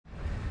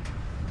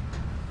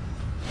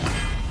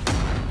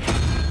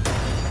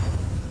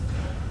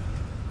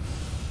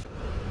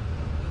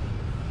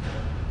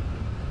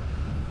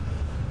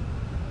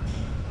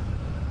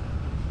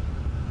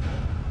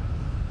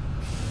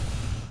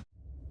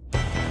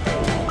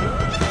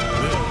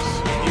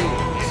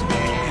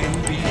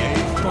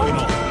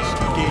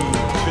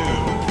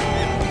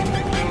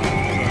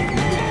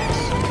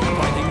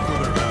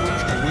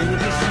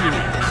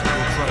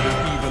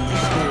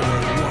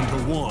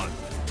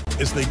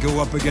as they go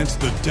up against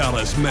the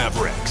Dallas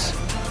Mavericks.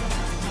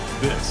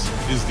 This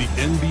is the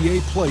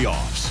NBA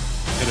playoffs,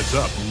 and it's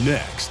up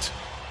next.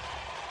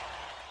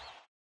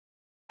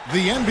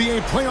 The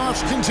NBA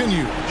playoffs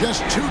continue.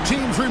 Just 2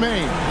 teams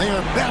remain. They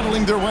are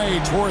battling their way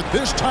toward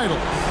this title.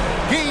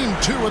 Game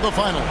 2 of the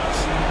finals.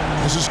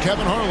 This is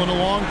Kevin Harlan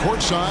along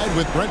courtside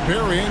with Brent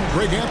Barry and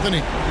Greg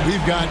Anthony.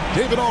 We've got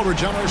David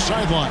Aldridge on our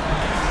sideline.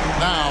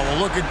 Now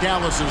we'll look at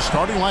Dallas's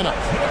starting lineup.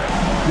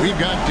 We've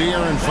got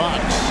De'Aaron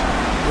Fox.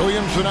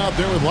 Williamson out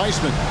there with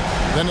Weissman.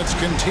 Then it's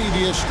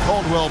Kentavious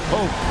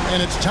Caldwell-Pope.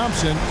 And it's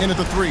Thompson in at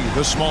the 3,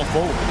 the small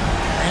forward.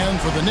 And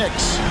for the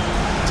Knicks,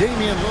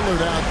 Damian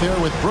Lillard out there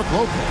with Brook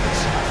Lopez.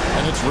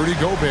 And it's Rudy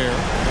Gobert.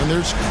 And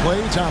there's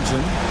Klay Thompson.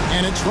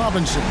 And it's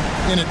Robinson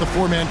in at the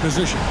 4-man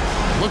position.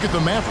 Look at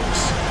the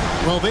Mavericks.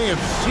 Well, they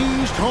have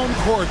seized home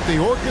court. They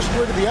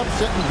orchestrated the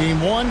upset in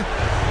Game 1.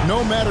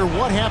 No matter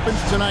what happens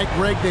tonight,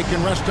 Greg, they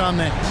can rest on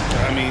that.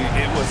 I mean,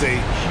 it was a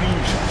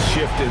huge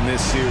shift in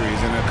this series,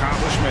 an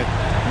accomplishment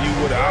you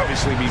would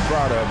obviously be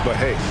proud of. But,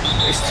 hey,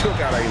 they still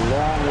got a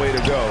long way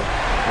to go.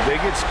 If they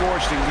get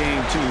scorched in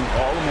Game 2,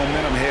 all the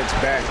momentum heads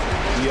back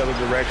the other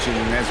direction.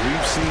 And as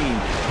we've seen,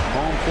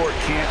 home court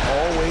can't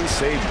always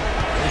save you.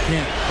 They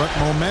can't, but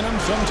momentum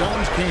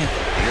sometimes can.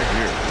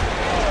 Here.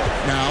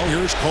 Now,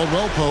 here's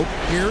Caldwell-Pope.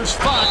 Here's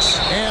Fox.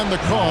 And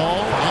the call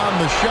on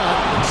the shot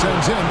that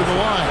sends him to the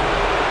line.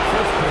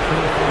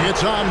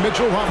 It's on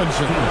Mitchell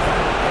Robinson.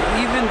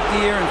 Even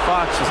De'Aaron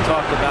Fox has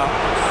talked about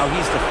how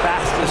he's the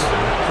fastest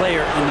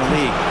player in the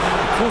league.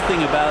 The cool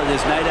thing about it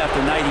is night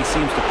after night he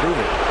seems to prove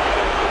it.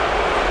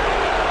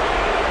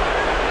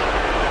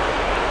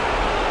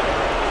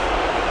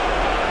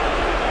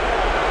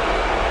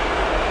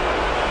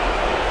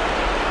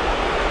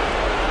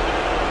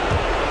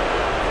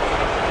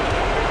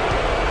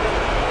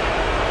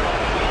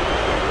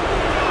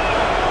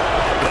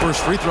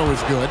 First free throw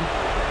is good.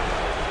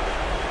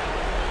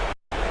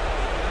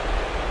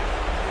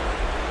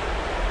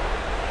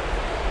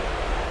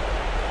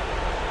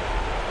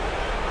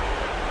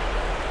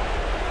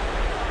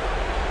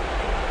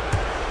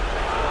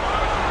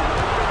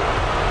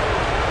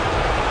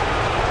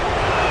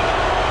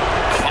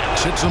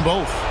 Fox hits them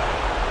both.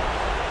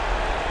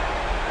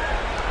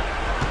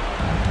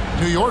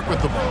 New York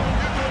with the ball.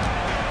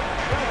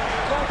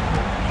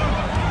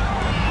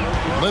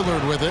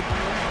 Lillard with it.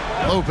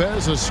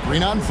 Lopez, a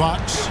screen on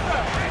Fox.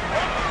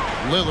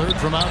 Lillard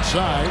from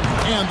outside,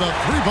 and the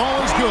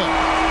 3-ball is good.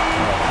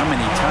 How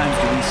many times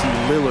do we see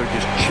Lillard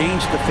just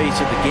change the face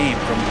of the game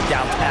from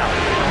downtown?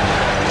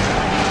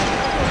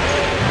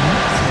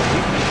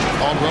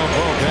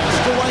 Caldwell-Pope pass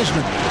to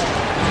Weissman.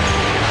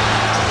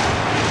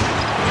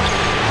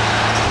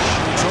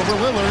 Shoots over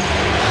Lillard.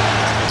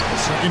 A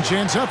second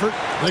chance effort.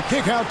 The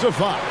kick out to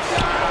Fox.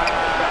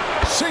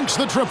 Sinks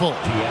the triple.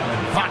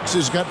 Fox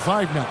has got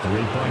 5 now.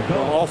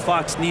 Well, all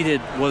Fox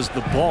needed was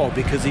the ball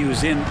because he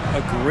was in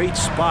a great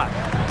spot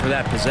for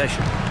that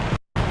possession.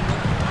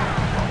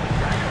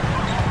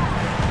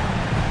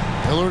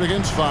 Lillard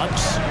against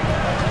Fox.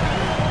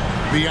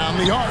 Beyond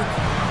the arc.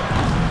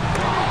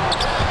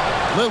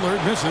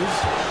 Lillard misses.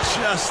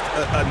 Just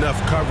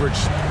enough coverage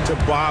to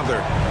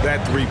bother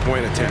that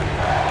 3-point attempt.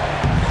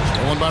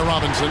 Stolen by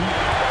Robinson.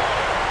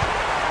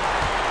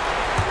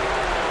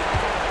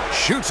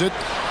 Shoots it.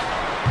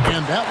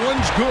 And that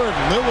one's good.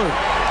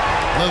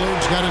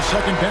 Lillard's got his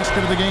second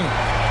basket of the game.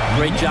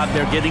 Great job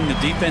there getting the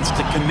defense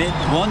to commit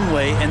one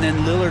way, and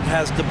then Lillard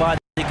has the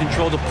body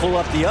control to pull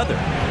up the other.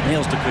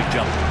 Nails the quick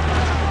jump.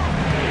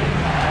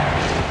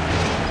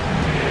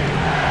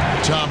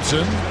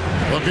 Thompson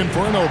looking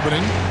for an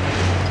opening.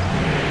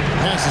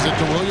 Passes it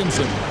to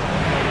Williamson.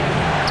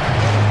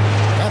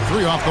 That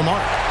 3 off the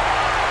mark.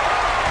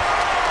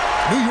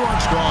 New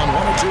York's gone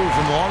 1 of 2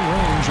 from long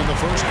range in the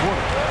first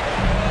quarter.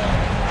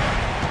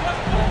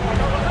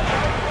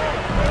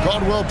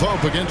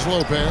 Caldwell-Pope against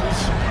Lopez.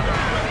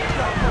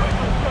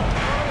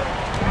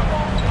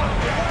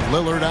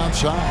 Lillard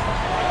outside.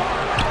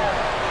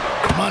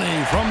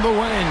 Money from the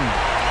wing.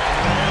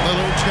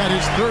 Lillard's got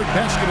his 3rd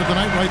basket of the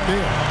night right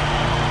there.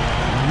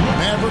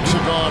 Mavericks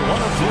have gone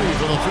 1 of 3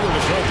 from the field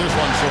to start this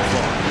one so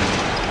far.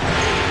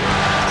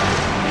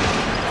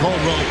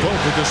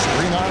 Caldwell-Pope with the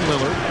screen on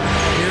Lillard.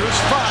 Here's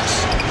Fox.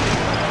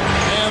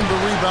 And the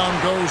rebound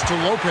goes to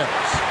Lopez.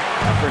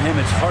 For him,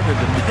 it's harder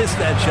to miss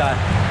that shot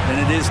than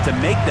it is to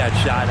make that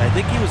shot. I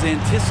think he was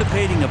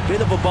anticipating a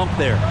bit of a bump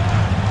there.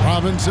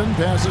 Robinson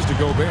passes to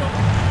Gobert.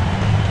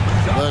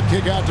 The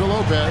kick out to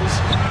Lopez.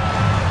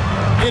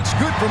 It's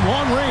good from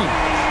long range.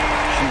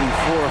 Shooting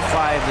 4 or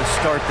 5 to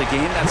start the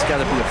game. That's got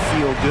to be a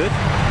feel-good.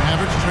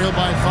 Mavericks trail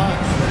by 5.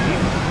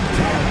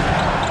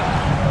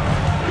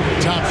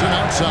 Thompson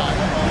outside.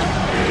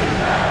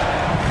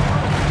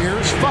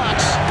 Here's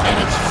Fox, and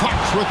it's Fox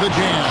with the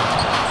jam.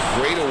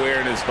 Great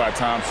awareness by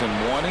Thompson,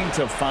 wanting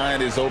to find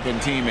his open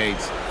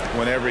teammates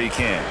whenever he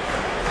can.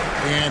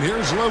 And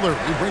here's Lillard.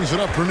 He brings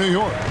it up for New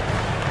York.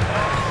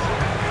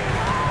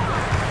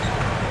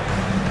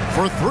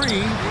 For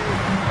 3,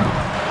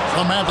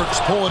 the Mavericks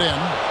pull it in.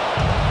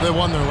 They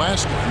won their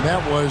last game.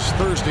 That was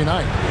Thursday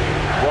night.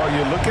 Well,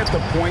 you look at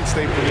the points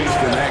they produced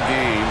in that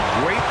game.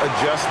 Great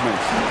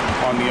adjustments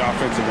on the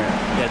offensive end.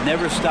 Yeah,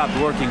 never stopped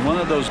working. One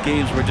of those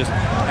games where just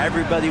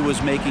everybody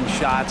was making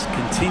shots,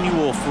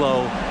 continual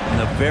flow,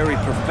 and a very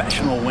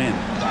professional win.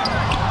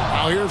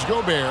 Now here's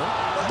Gobert.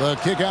 The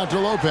kick out to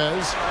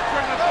Lopez.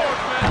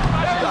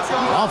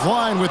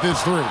 Offline with his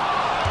three.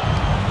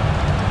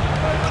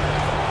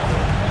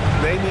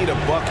 They need a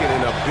bucket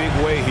in a big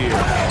way here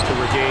to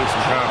regain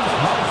some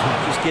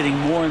confidence. Just getting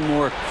more and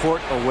more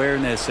court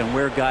awareness and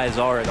where guys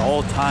are at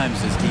all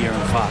times is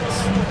De'Aaron Fox.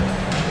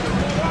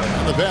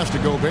 And the pass to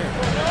Gobert.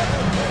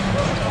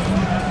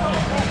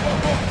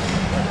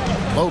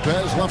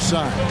 Lopez left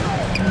side.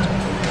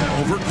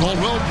 Over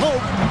Caldwell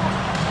Pope.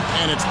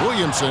 And it's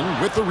Williamson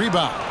with the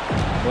rebound.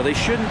 Well, they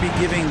shouldn't be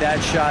giving that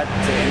shot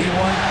to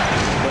anyone,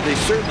 but they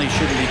certainly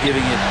shouldn't be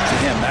giving it to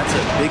him. That's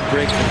a big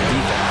break for the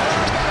defense.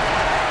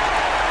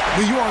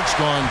 New York's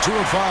gone 2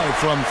 of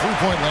 5 from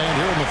three-point land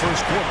here in the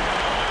first quarter.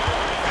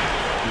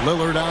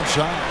 Lillard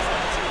outside.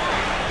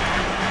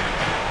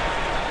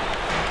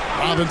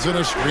 Robinson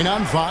a screen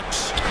on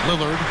Fox.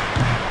 Lillard.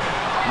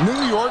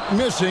 New York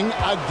missing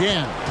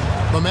again.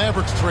 The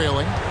Mavericks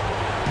trailing.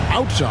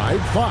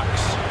 Outside Fox.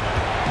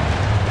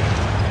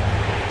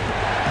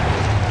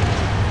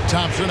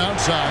 Thompson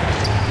outside.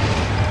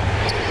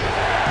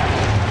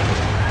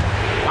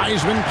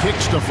 Wiseman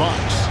kicks to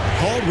Fox.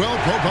 Caldwell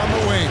Pope on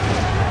the wing.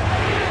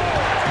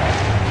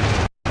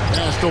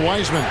 Pass to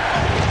Wiseman.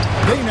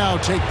 They now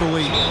take the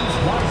lead.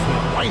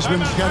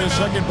 Wiseman's got his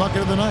second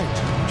bucket of the night.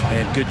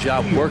 And good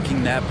job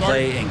working that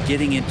play and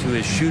getting into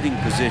his shooting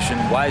position.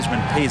 Wiseman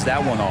pays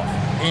that one off.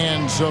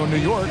 And so New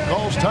York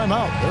calls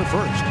timeout. They're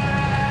first.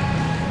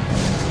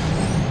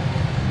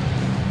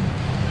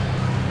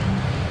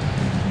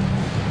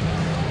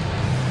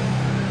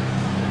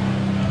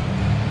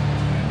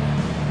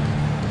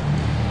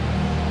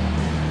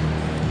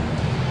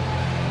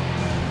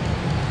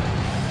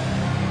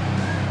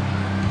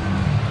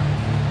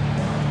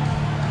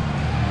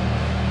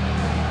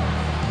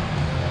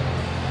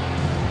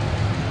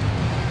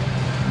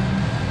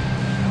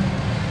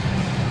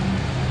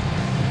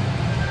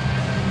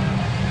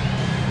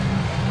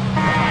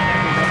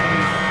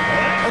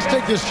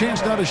 Take this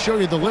chance now to show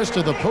you the list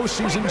of the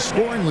postseason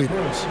scoring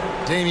leaders.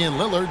 Damian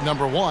Lillard,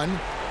 number 1.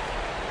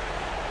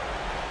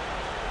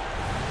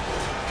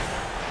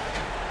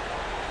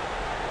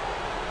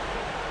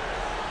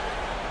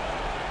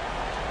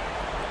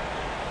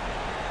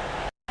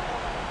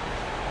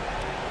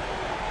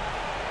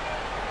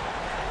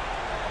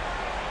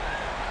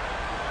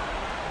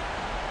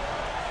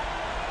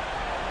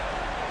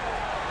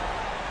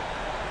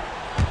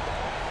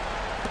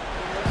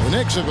 The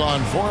Knicks have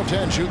gone 4 of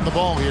 10 shooting the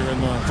ball here in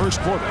the first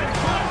quarter.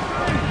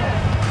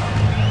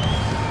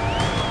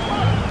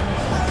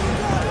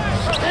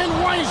 And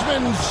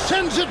Wiseman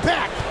sends it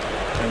back.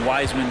 And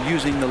Wiseman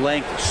using the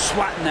length,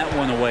 swatting that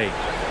one away.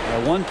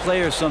 One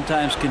player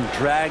sometimes can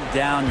drag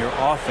down your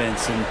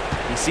offense, and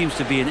he seems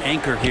to be an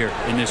anchor here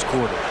in this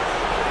quarter.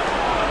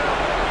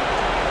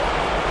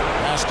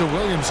 Pass to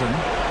Williamson.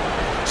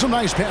 Some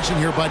nice passing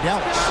here by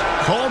Dallas.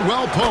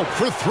 Caldwell Pope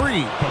for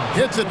 3.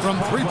 Hits it from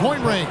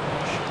three-point range.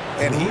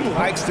 And he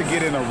likes to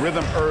get in a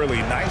rhythm early.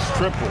 Nice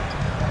triple.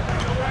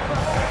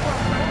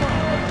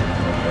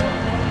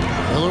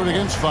 Lillard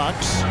against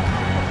Fox.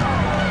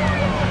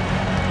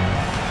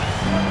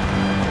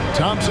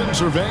 Thompson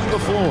surveying the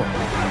floor.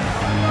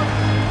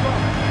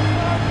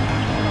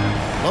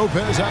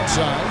 Lopez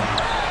outside.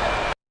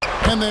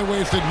 And they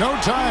wasted no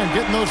time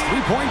getting those 3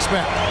 points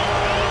back.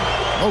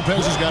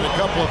 Lopez has got a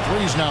couple of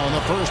threes now in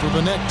the first with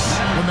the Knicks.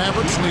 The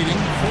Mavericks leading.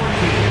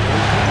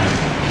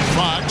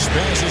 Fox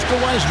passes to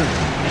Wiseman.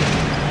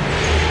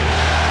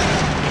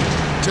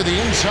 To the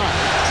inside.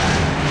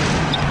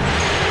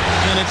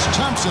 And it's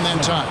Thompson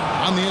that time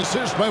on the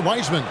assist by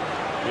Wiseman.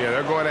 Yeah,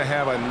 they're going to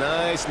have a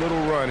nice little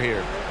run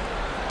here.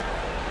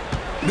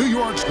 New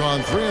York's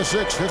gone 3 of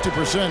 6,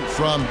 50%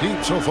 from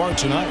deep so far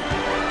tonight.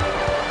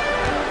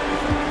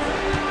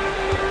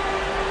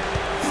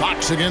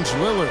 Fox against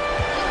Lillard.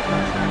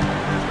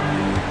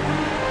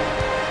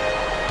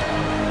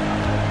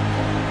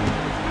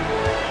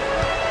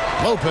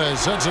 Lopez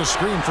sets a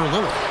screen for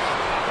Lillard.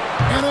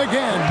 And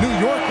again, New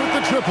York with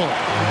the triple.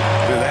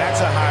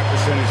 That's a high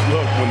percentage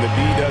look when the D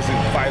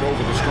doesn't fight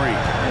over the screen.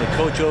 And the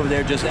coach over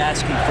there just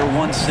asking for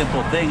one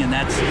simple thing, and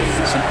that's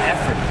some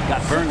effort.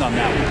 Got burned on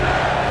that one.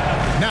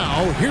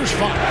 Now, here's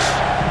Fox.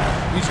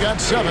 He's got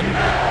 7.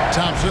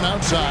 Thompson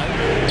outside.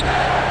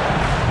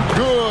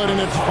 Good, and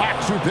it's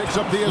Fox who picks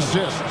up the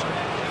assist.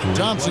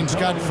 Thompson's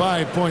got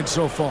 5 points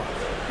so far.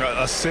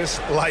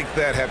 Assists like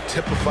that have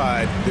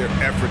typified their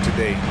effort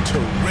today.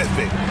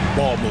 Terrific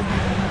ball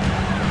movement.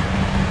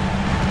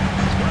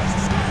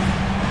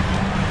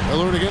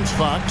 Lillard against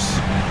Fox.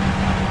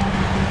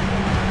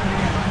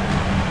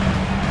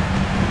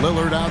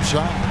 Lillard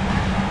outside.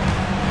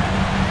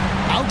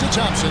 Out to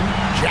Thompson.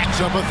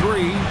 Jacks up a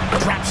 3.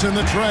 Drops in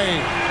the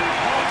tray.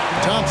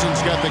 Thompson's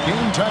got the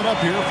game tied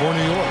up here for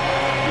New York.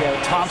 Yeah,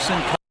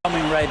 Thompson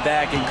coming right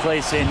back, and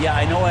Clay saying, yeah,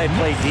 I know I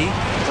play D,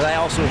 but I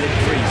also hit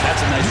threes.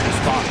 That's a nice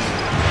response.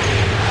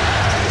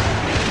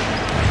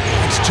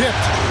 Tipped.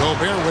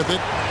 Gobert with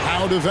it.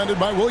 Now defended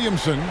by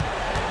Williamson.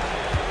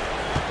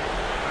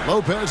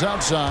 Lopez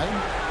outside.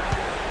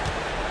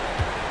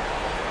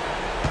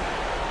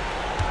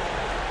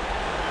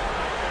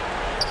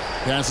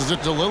 Passes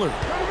it to Lillard.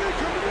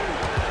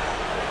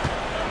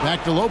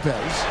 Back to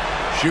Lopez.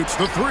 Shoots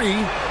the three.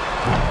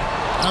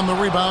 And the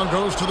rebound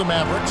goes to the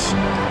Mavericks.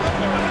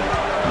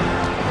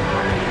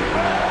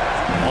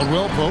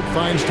 Caldwell Pope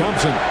finds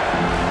Thompson.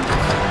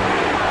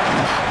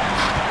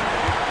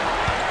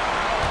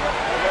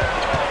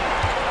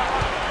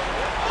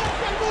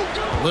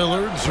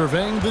 Lillard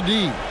surveying the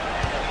D.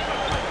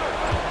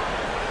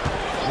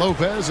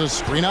 Lopez, a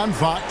screen on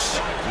Fox.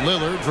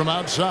 Lillard from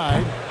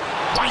outside.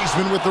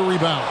 Wiseman with the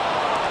rebound.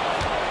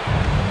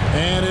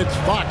 And it's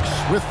Fox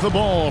with the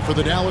ball for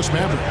the Dallas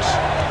Mavericks.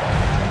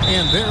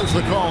 And there's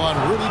the call on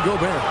Rudy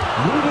Gobert.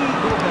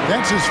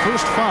 That's his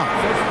first foul.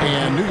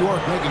 And New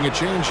York making a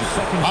change.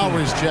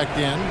 Lowry's checked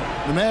in.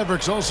 The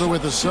Mavericks also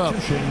with a sub.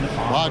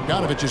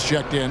 Bogdanovich is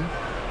checked in.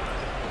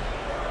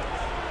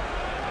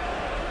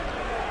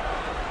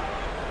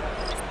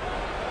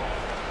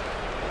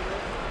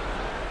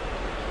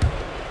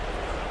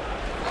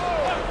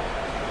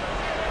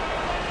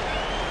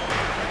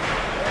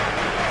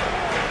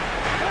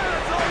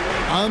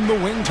 On the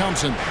wing,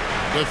 Thompson.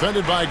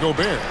 Defended by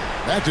Gobert.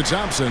 Back to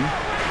Thompson.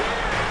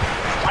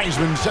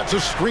 Wiseman sets a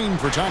screen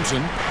for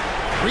Thompson.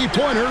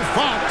 Three-pointer.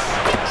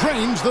 Fox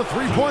drains the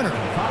three-pointer.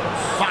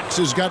 Fox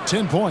has got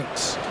 10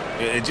 points.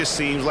 It just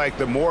seems like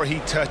the more he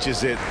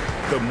touches it,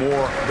 the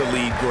more the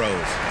lead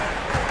grows.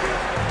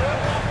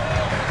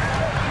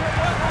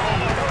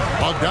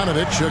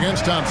 Bogdanovich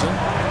against Thompson.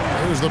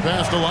 Here's the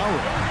pass to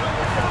Lowry.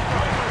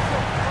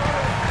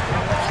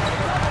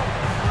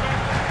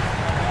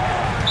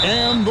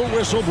 And the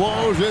whistle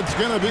blows. It's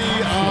going to be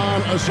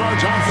on Ausar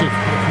Thompson.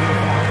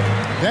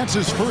 That's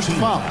his first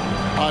foul.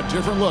 A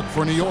different look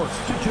for New York.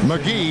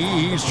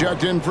 McGee, he's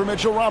checked in for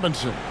Mitchell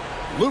Robinson.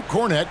 Luke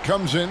Cornett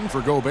comes in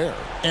for Gobert.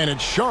 And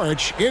it's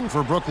Šarić in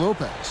for Brook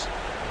Lopez.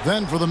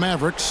 Then for the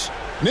Mavericks,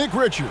 Nick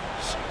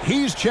Richards.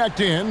 He's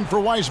checked in for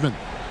Wiseman.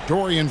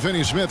 Dorian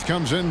Finney-Smith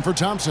comes in for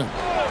Thompson.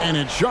 And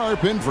it's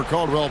Sharp in for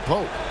Caldwell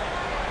Pope.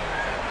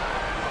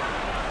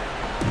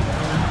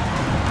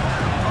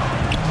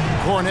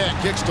 Cornett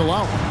kicks to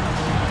Lowry.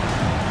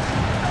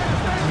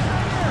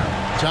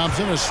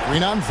 Thompson, a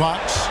screen on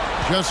Fox.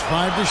 Just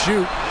 5 to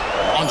shoot.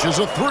 Launches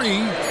a three.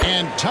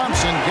 And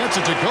Thompson gets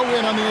it to go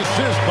in on the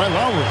assist by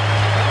Lowry.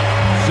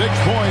 6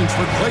 points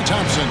for Klay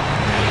Thompson.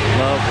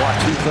 Love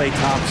watching Klay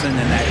Thompson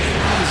and that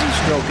easy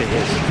stroke of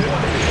his.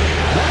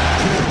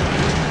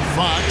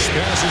 Fox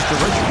passes to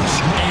Richards.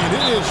 And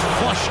it is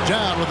flushed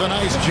down with a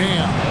nice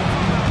jam.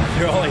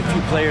 There are only a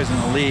few players in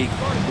the league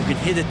who can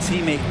hit a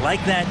teammate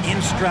like that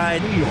in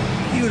stride.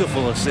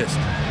 Beautiful assist.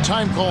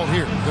 Time call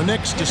here. The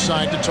Knicks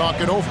decide to talk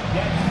it over.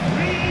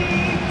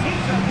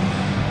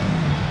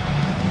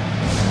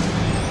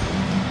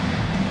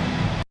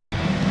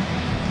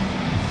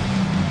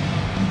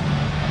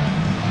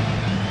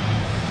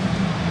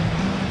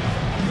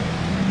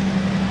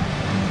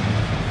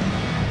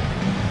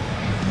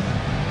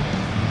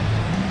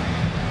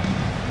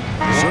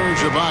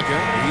 Serge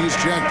Ibaka, he's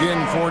checked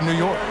in for New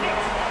York.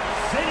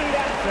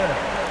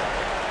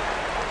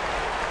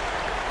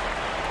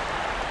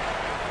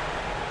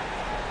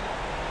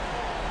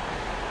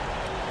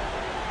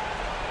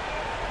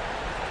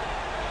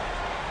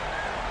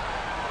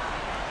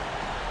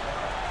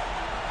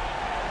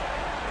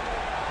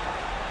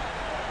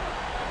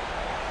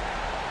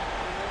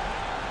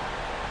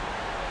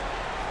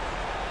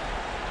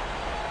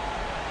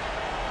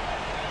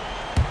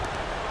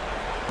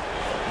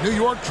 New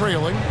York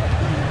trailing.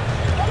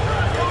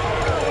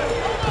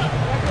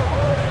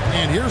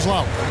 And here's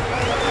Lowry.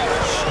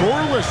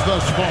 Scoreless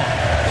thus far.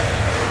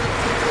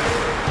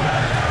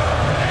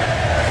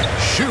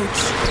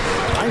 Shoots.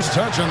 Nice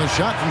touch on the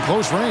shot from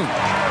close range.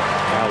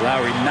 Wow,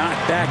 Lowry not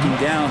backing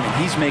down,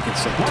 and he's making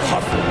some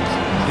tough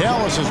ones.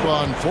 Dallas has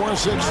gone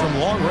 4-6 from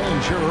long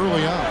range here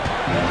early on.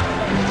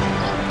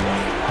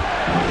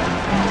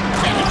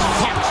 And it's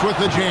Fox with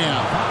the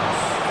jam.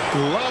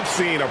 Love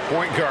seeing a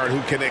point guard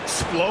who can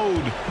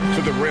explode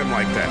to the rim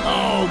like that.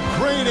 Oh,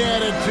 great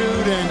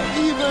attitude and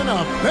even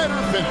a better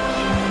finish.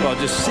 Well,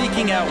 just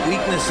seeking out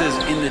weaknesses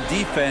in the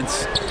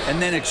defense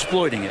and then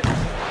exploiting it.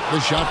 The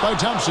shot by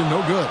Thompson,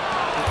 no good.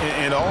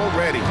 And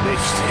already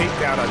they've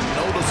staked out a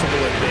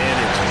noticeable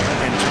advantage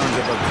in terms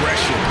of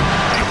aggression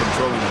and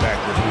controlling the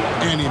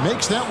backcourt. And he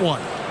makes that one.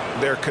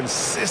 They're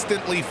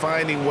consistently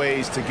finding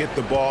ways to get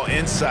the ball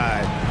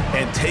inside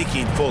and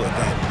taking full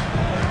advantage.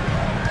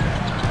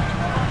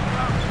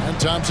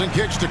 Thompson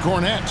kicks to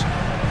Cornett.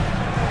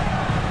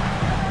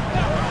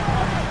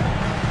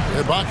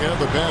 Ibaka,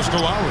 the pass to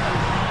Lowry.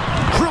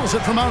 Drills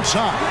it from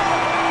outside.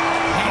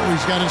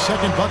 Lowry's got his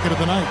second bucket of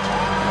the night.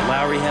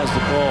 Lowry has the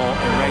ball,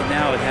 and right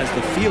now it has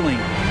the feeling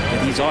that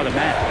he's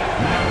automatic.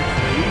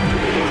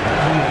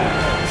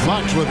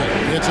 Fox with it.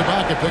 It's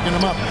Ibaka picking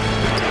him up.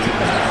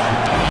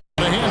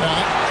 The hand on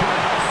it.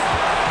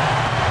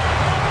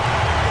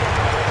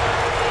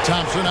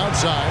 Thompson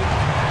outside.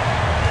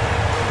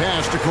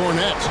 pass to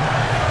Cornette.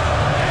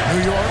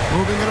 New York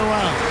moving it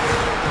around.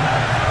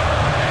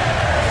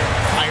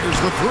 Fires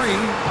the three.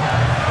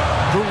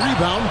 The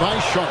rebound by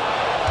Sharp.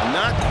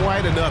 Not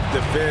quite enough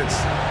defense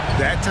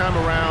that time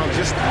around.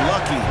 Just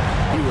lucky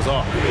he was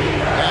off.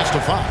 Pass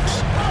to Fox.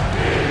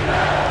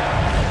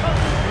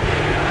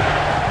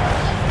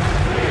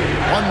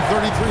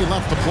 1:33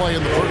 left to play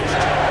in the first.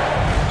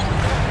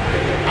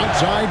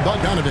 Outside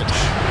Bogdanovich.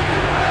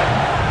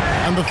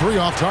 And the three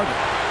off target.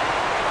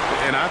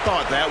 And I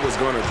thought that was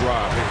going to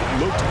drop.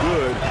 It looked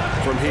good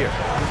from here.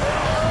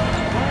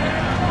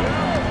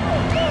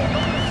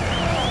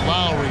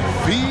 Lowry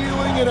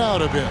feeling it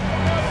out a bit.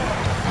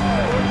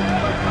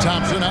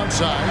 Thompson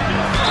outside.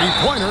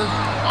 Three-pointer.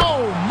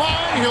 Oh,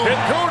 my. He'll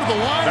go to the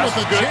line with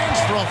a chance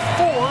for a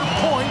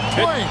 4-point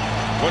play.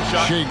 One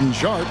shot. Shaedon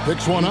Sharpe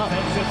picks one up.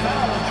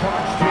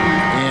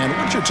 And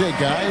what's your take,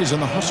 guys, on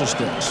the hustle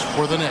sticks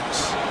for the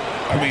Knicks?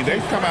 I mean,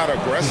 they've come out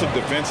aggressive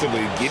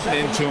defensively, getting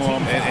into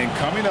them and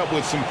coming up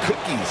with some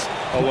cookies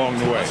along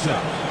the way.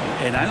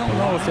 And I don't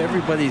know if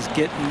everybody's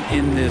getting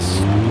in this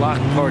block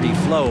party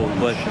flow,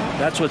 but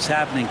that's what's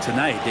happening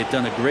tonight. They've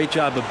done a great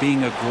job of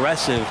being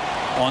aggressive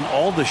on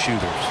all the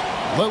shooters.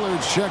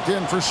 Lillard's checked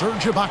in for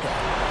Serge Ibaka.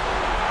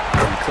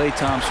 And Klay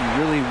Thompson,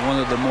 really one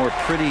of the more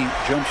pretty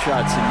jump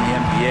shots in the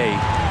NBA.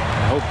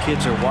 I hope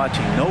kids are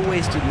watching. No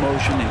wasted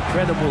motion,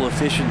 incredible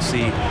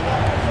efficiency,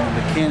 and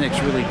the mechanics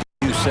really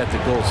do set the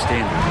gold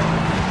standard.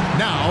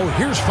 Now,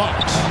 here's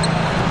Fox.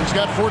 He's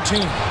got 14.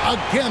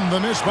 Again, the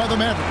miss by the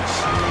Mavericks.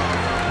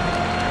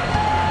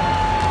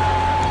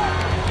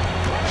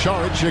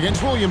 Saric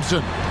against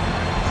Williamson.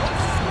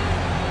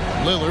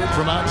 Lillard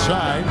from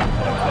outside.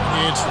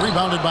 It's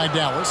rebounded by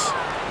Dallas.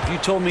 If you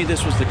told me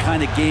this was the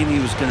kind of game he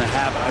was going to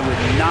have, I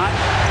would not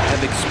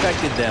have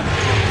expected them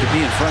to be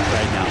in front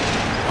right now.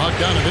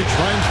 Bogdanovich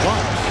finds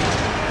Fox.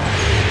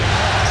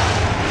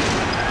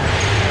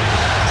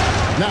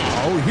 Now,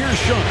 here's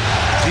Sean.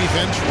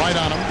 Defense right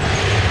on him.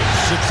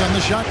 6 on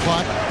the shot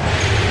clock.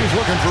 He's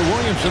looking for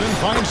Williamson and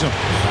finds him.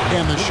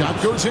 And the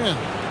shot goes in.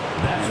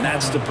 And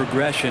that's the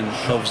progression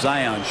of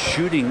Zion.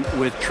 Shooting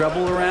with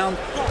trouble around,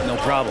 no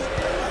problem.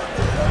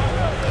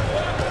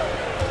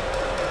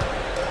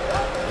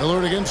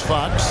 Lillard against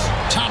Fox.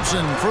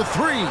 Thompson for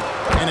 3.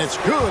 And it's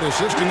good.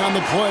 Assisting on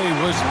the play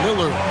was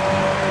Lillard.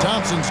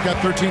 Thompson's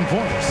got 13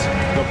 points.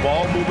 The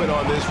ball movement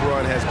on this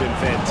run has been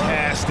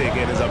fantastic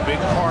and is a big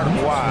part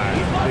of why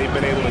they've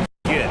been able to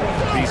get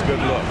these good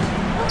looks.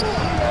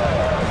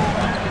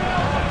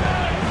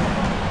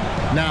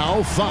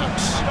 Now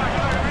Fox.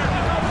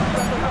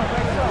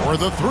 For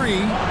the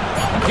 3.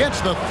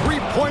 Gets the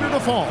three-pointer to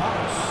fall.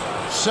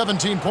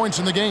 17 points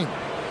in the game.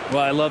 Well,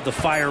 I love the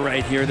fire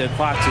right here that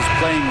Fox is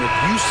playing with.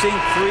 You sink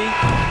 3,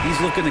 he's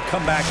looking to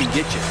come back and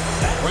get you.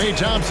 Klay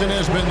Thompson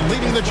has been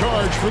leading the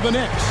charge for the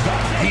Knicks.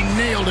 He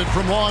nailed it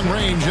from long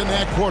range in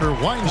that quarter.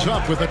 Winds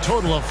up with a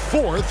total of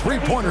 4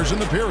 three-pointers in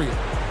the period.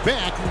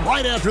 Back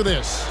right after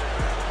this.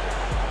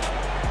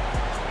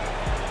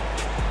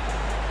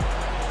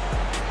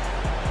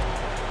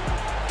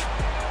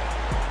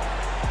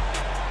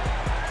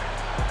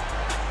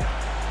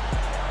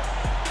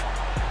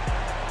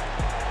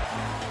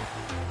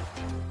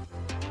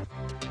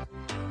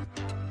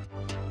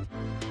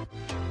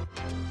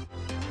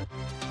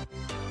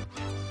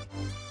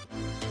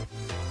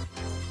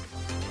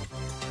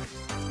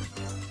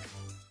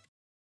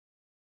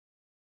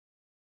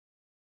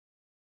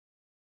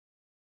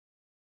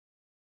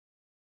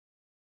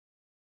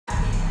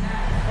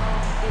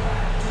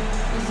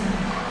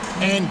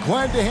 And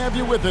glad to have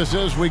you with us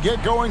as we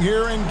get going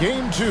here in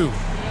Game 2.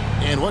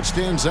 And what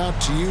stands out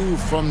to you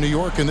from New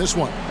York in this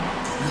one?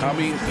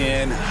 Coming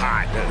in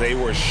hot. They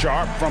were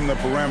sharp from the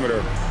perimeter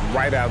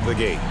right out of the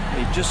gate.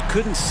 They just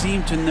couldn't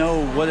seem to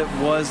know what it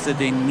was that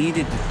they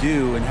needed to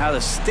do and how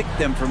to stick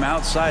them from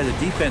outside. The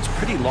defense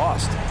pretty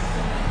lost.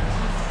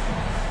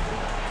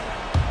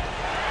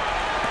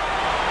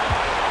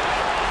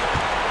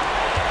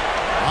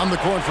 On the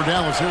court for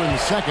Dallas here in the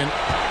second,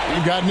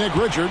 you've got Nick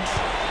Richards.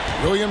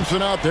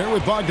 Williamson out there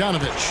with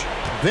Bogdanovich.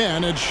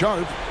 Then it's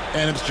Sharpe,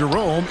 and it's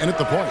Jerome in at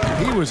the point.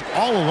 He was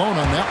all alone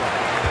on that one.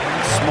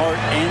 Smart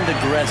and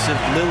aggressive.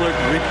 Lillard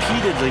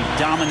repeatedly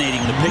dominating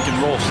the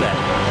pick-and-roll set.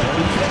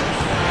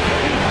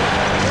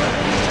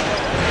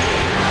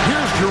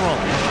 Here's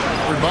Jerome.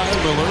 Covered by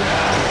Lillard.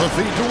 The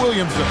feed to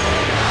Williamson.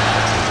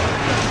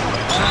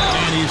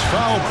 And he's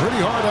fouled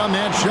pretty hard on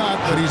that shot,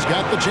 but he's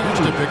got the chance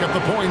to pick up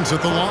the points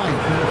at the line.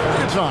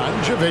 It's on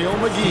JaVale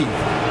McGee.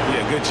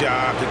 Yeah, good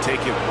job to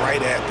take it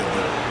right at the D.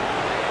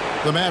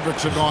 The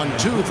Mavericks have gone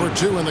 2 for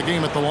 2 in the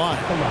game at the line.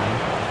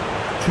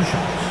 2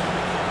 shots.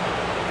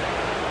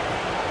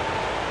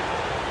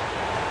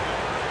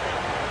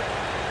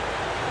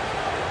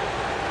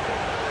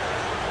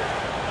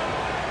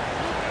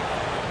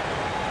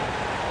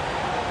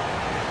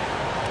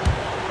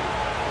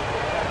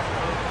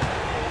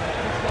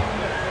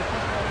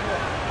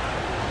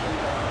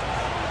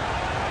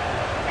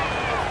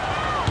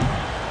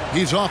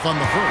 He's off on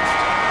the first.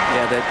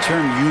 Yeah, that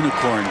term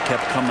unicorn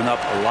kept coming up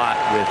a lot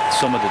with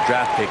some of the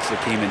draft picks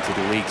that came into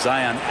the league.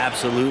 Zion,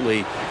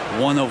 absolutely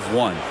one of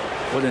one.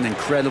 What an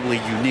incredibly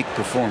unique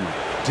performer.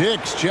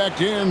 Dix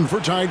checked in for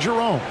Ty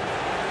Jerome.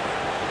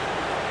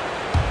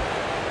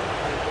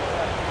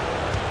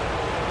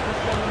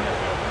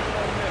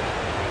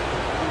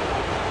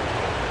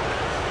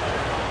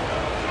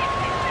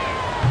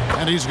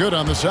 And he's good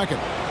on the second.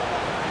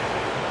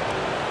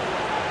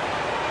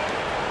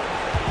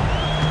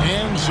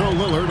 And so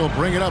Lillard will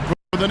bring it up for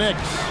the Knicks.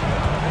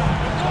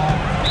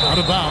 Out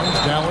of bounds,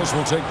 Dallas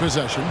will take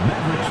possession.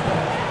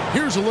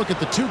 Here's a look at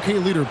the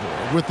 2K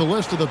leaderboard with the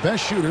list of the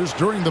best shooters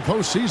during the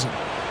postseason.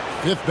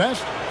 Fifth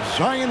best,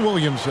 Zion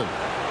Williamson.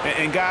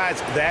 And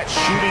guys, that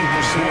shooting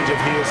percentage of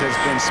his has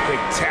been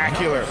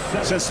spectacular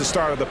since the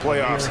start of the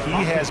playoffs. He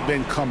has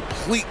been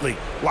completely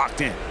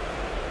locked in.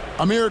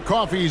 Amir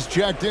Coffey's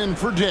checked in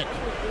for Dick.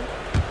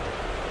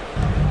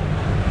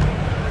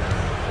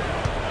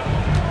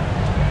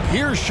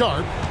 Here's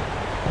Sharp.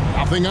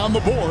 Nothing on the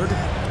board.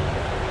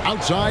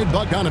 Outside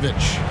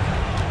Bogdanovich.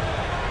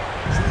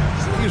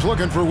 He's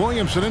looking for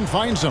Williamson and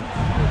finds him.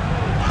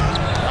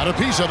 Got a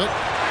piece of it.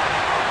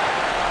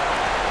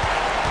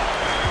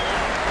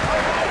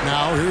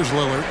 Now here's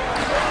Lillard.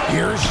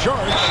 Here's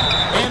Sharp.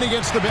 And he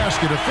gets the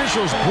basket.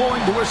 Officials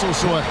blowing the whistle,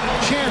 so a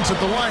chance at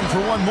the line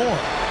for one more.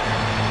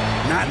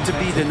 Not to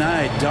be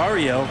denied,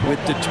 Dario with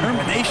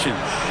determination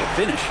to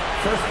finish.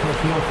 First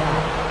personal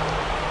foul.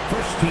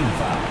 First team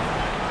foul.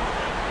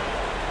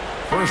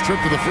 First trip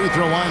to the free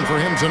throw line for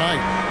him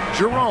tonight.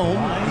 Jerome,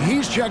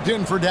 he's checked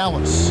in for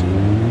Dallas.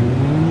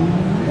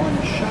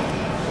 One shot.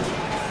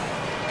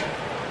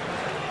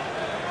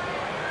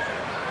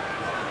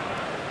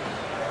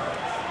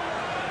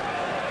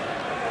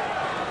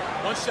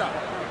 One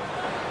shot.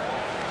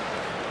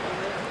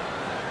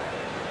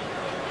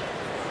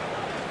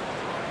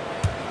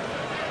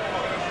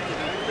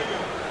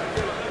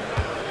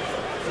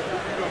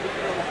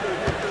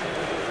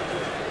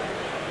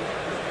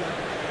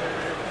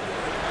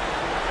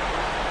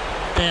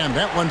 And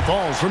that one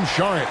falls from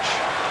Saric.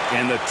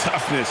 And the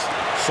toughness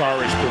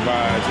Saric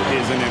provides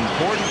is an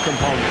important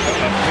component.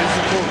 A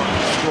physical,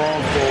 strong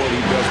forward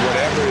who does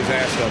whatever is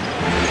asked of him.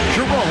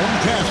 Jerome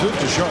passes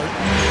to Sharp.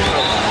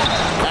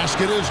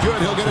 Basket is good.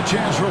 He'll get a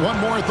chance for one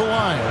more at the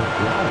line.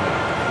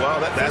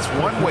 Well, that's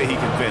one way he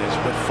can finish,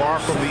 but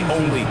far from the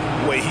only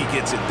way he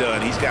gets it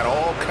done. He's got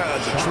all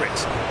kinds of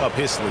tricks up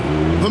his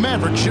sleeve. The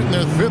Mavericks shooting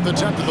their fifth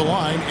attempt at the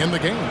line in the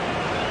game.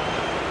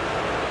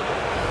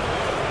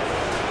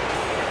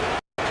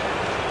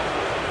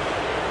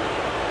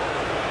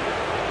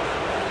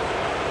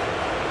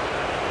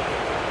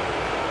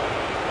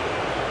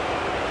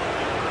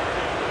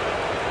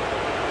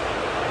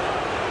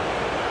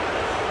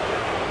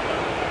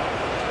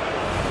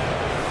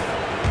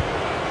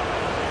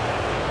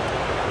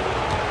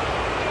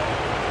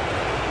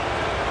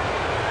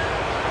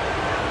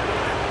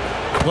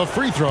 The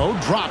free throw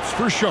drops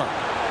for Sharp.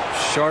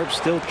 Sharp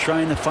still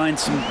trying to find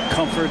some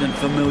comfort and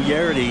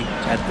familiarity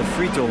at the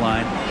free throw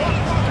line.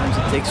 Sometimes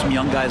it takes some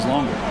young guys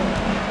longer.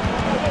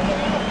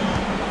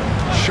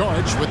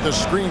 Sharp with the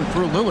screen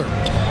for Lillard.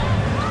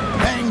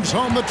 Bangs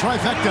home the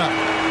trifecta.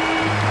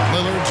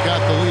 Lillard's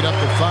got the lead up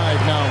to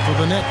 5 now for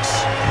the Knicks.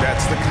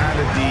 That's the kind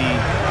of D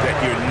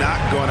that you're not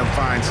going to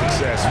find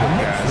success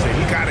with, guys.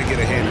 You got to get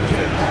ahead of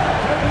it.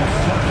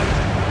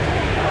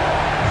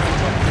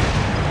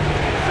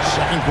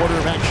 Second quarter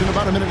of action,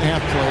 about a minute and a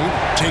half played.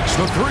 Takes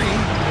the three.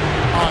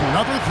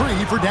 Another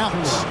three for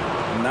Dallas.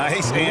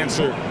 Nice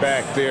answer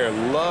back there.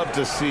 Love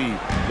to see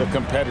the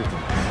competitiveness.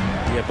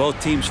 Yeah, both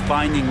teams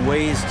finding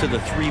ways to the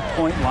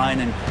three-point line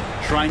and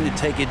trying to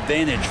take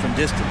advantage from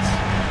distance.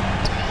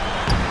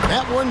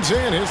 That one's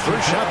in, his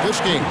first shot this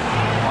game.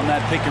 On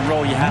that pick and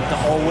roll, you have to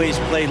always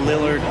play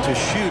Lillard to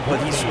shoot,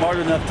 but he's smart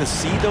enough to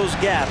see those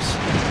gaps,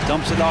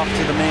 dumps it off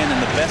to the man in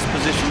the best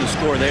position to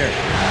score there.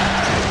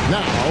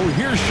 Now,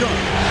 here's Sharp.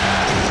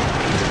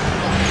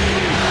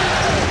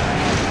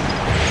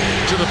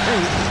 To the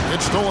paint.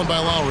 It's stolen by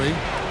Lowry.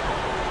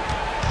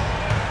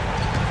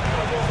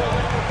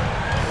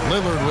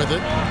 Lillard with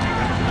it.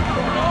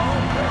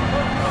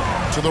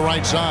 To the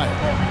right side.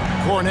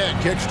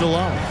 Cornette kicks to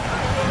Lowry.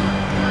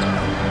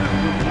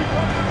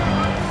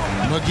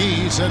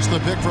 McGee sets the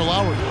pick for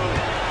Lowry.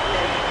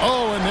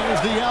 Oh, and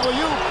there's the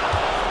alley-oop.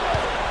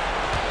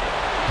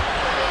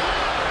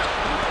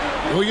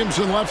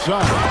 Williamson left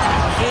side.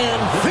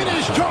 And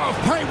finished off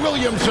by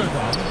Williamson.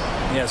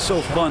 Yeah, so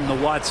fun to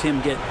watch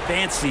him get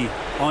fancy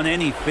on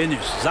any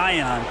finish.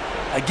 Zion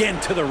again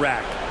to the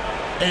rack.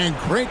 And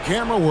great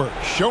camera work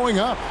showing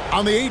up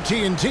on the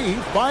AT&T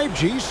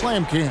 5G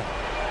Slam Cam.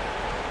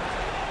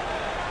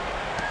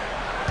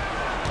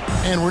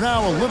 And we're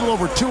now a little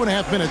over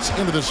 2.5 minutes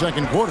into the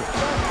second quarter.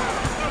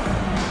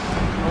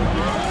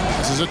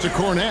 This is it to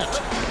Cornette.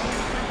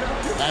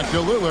 Back to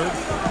Lillard.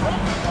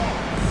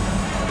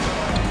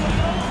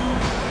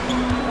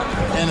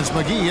 And it's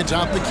McGee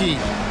atop the key.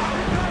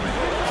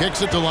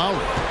 Kicks it to Lowry.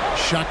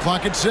 Shot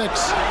clock at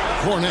 6.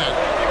 Cornette.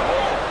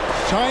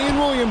 Zion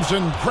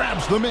Williamson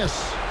grabs the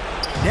miss.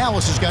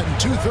 Dallas has gotten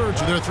 2/3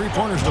 of their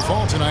three-pointers to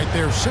fall tonight.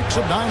 They're 6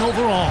 of 9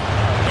 overall,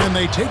 and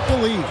they take the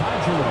lead.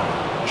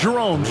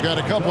 Jerome's got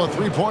a couple of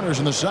three-pointers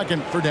in the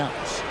second for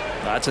Dallas.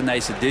 That's a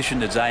nice addition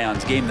to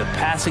Zion's game. The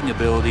passing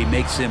ability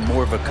makes him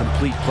more of a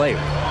complete player.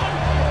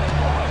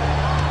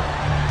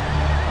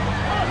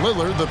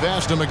 Lillard, the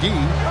pass to McGee.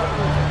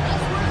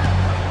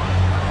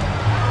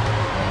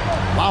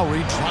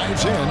 Lowry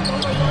drives in,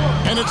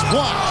 and it's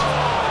blocked.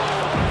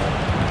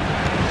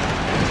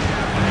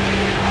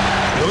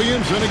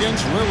 Williamson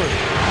against Lillard.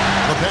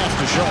 The pass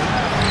to Sharp.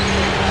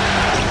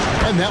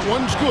 And that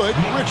one's good.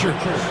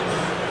 Richards.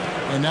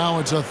 And now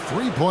it's a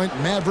three-point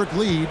Maverick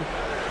lead.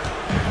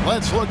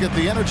 Let's look at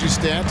the energy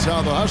stats,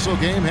 how the hustle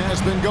game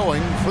has been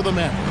going for the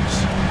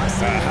Mavericks.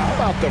 How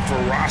about the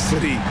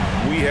ferocity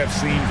we have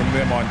seen from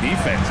them on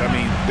defense? I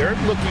mean, they're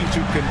looking to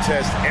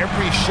contest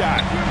every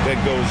shot that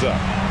goes up.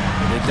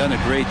 They've done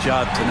a great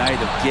job tonight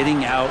of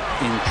getting out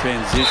in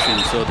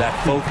transition, so that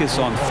focus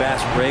on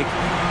fast break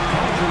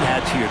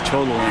add to your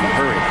total in a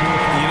hurry.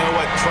 You know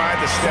what?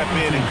 Tried to step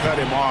in and cut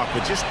him off,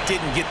 but just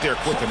didn't get there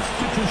quick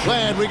enough.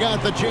 Glad we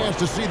got the chance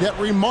to see that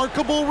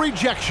remarkable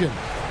rejection.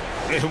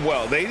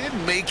 Well, they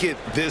didn't make it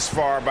this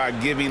far by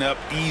giving up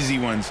easy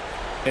ones,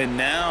 and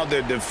now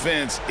their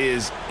defense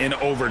is in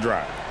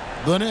overdrive.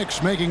 The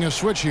Knicks making a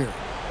switch here.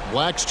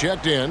 Black's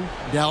checked in.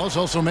 Dallas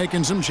also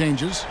making some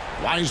changes.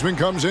 Wiseman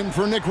comes in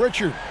for Nick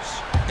Richards.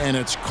 And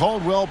it's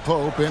Caldwell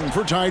Pope in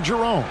for Ty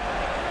Jerome.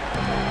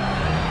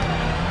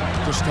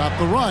 To stop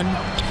the run.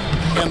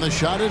 And the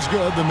shot is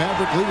good. The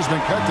Maverick lead has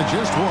been cut to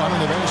just one,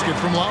 and the basket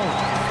from Lowry.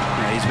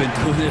 Yeah, he's been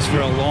doing this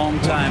for a long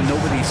time.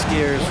 Nobody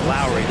scares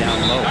Lowry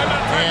down low.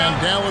 And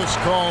Dallas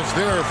calls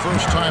their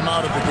first time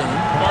out of the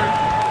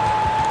game.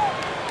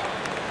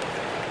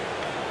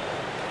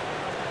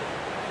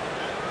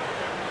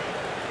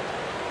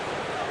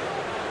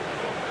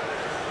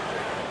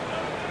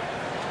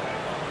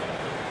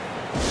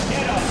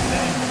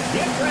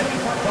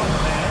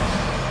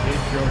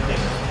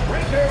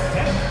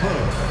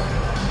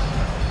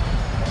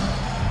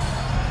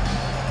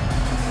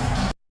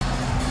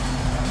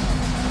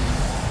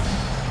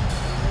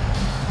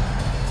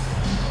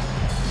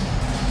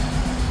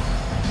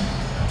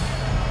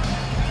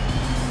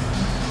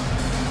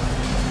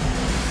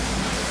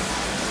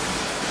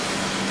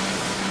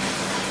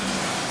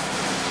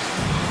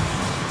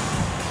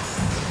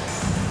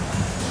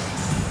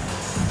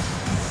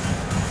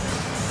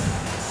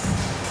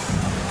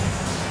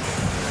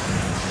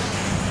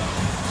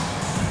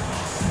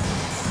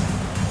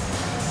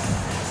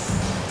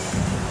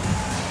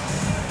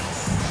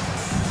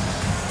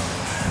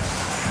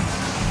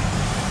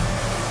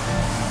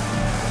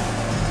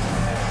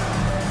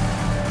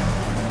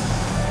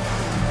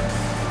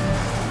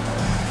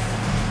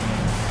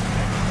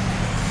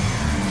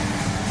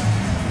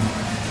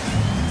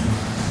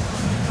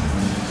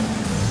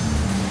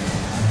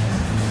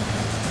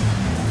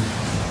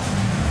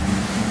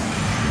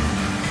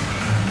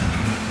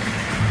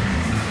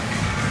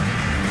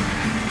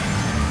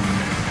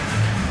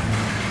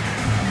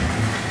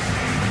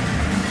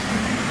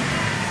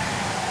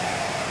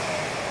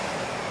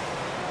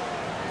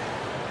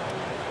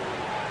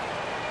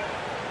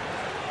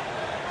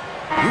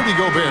 Rudy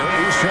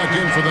Gobert is checked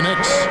in for the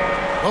Knicks.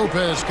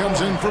 Lopez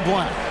comes in for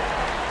Black.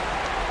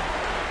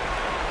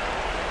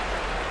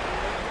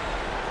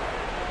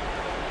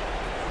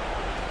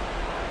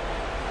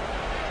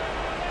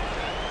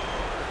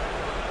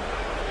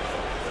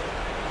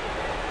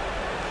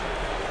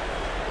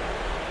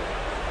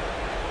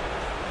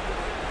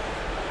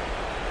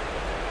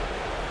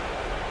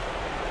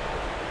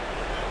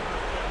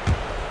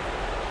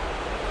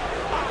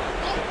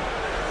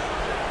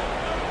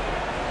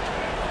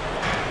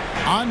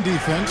 On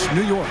defense,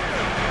 New York.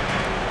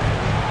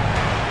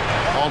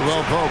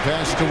 Caldwell Pope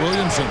pass to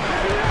Williamson.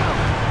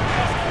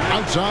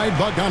 Outside,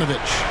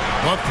 Bogdanovich.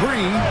 The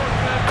three.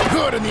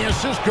 Good, and the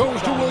assist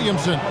goes to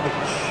Williamson.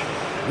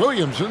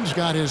 Williamson's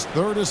got his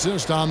third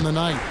assist on the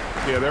night.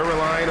 Yeah, they're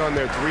relying on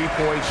their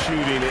three-point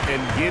shooting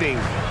and getting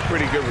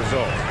pretty good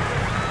results.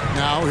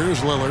 Now here's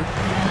Lillard.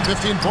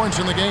 15 points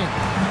in the game.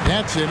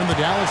 That's it, and the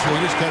Dallas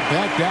lead is cut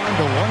back down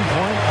to 1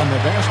 point on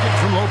the basket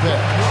from Lopez.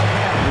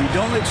 We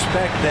don't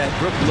expect that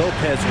Brook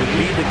Lopez would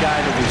be the guy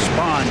to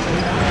respond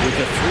with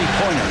a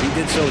three-pointer. He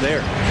did so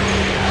there.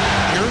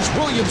 Here's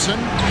Williamson.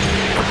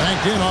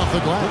 Banked in off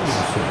the glass.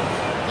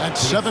 That's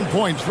 7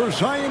 points for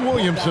Zion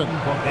Williamson.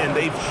 And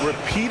they've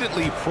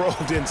repeatedly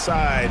probed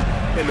inside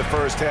in the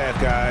first half,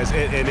 guys,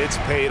 and it's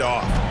paid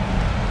off.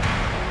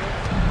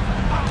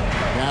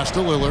 Pass to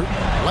Lillard.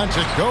 Lets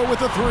it go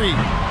with a three.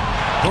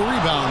 The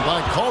rebound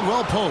by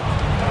Caldwell Pope.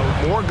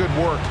 More good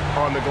work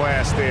on the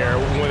glass there.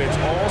 When it's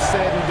all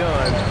said and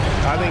done,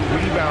 I think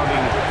rebounding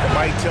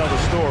might tell the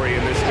story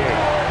in this game.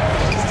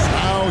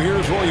 Now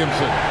here's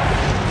Williamson.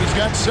 He's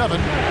got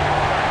 7.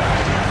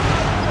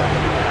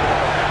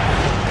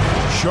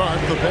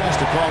 Sharp, the pass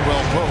to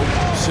Caldwell Pope.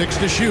 6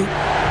 to shoot.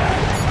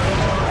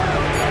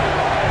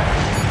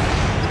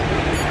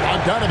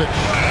 Bogdanovich.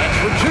 That's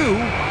for 2.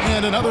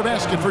 And another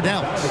basket for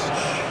Dallas.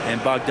 and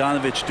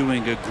Bogdanovich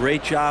doing a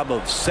great job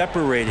of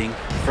separating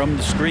from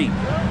the screen.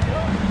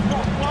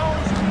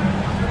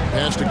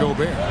 Pass to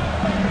Gobert.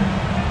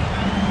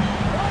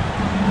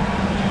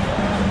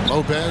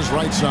 Lopez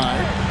right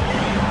side.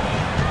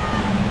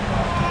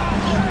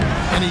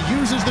 And he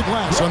uses the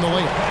glass on the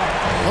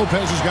layup.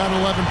 Lopez has got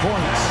 11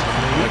 points.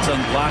 That's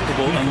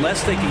unblockable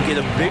unless they can get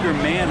a bigger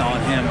man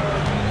on him.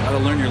 Got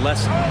to learn your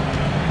lesson.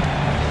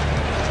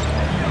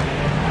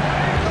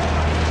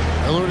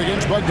 Lillard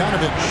against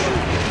Bogdanovich.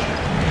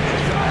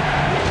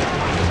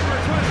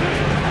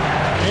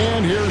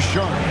 And here's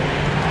Sharp.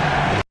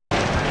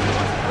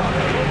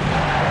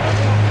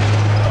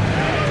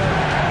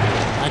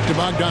 Back to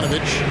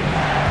Bogdanovich.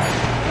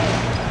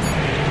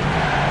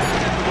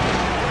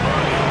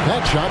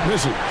 That shot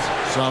misses.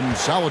 Some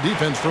solid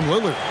defense from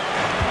Lillard.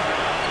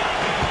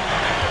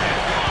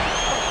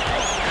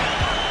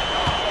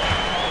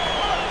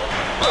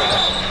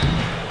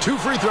 Two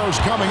free throws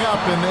coming up,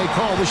 and they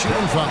call the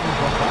shooting foul.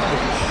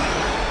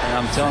 And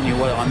I'm telling you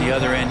what, on the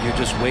other end, you're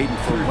just waiting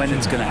for when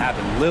it's going to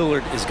happen.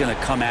 Lillard is going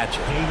to come at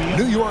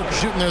you. New York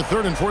shooting their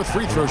third and fourth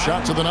free throw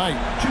shots of the night.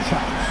 2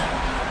 shots.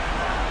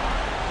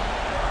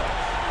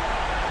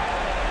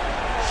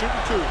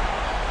 Shooting 2.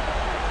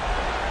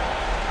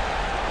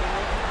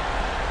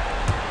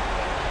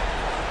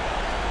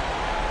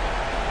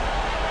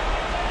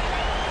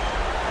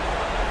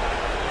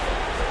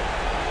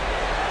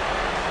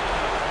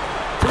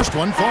 First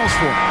one falls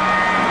for him.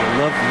 I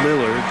love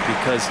Lillard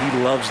because he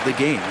loves the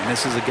game. And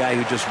this is a guy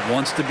who just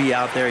wants to be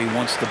out there. He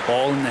wants the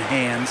ball in the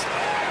hands.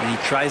 And he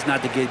tries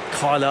not to get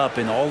caught up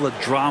in all the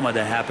drama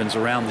that happens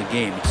around the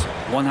game. It's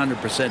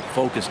 100%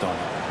 focused on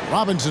it.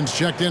 Robinson's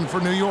checked in for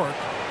New York.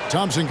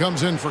 Thompson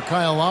comes in for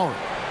Kyle Lowry.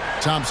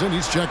 Thompson,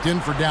 he's checked in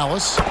for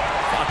Dallas.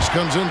 Fox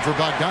comes in for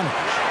Bogdanovich.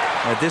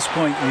 At this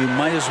point, you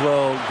might as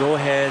well go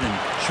ahead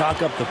and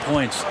chalk up the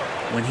points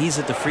when he's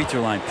at the free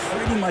throw line.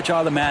 Pretty much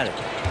automatic.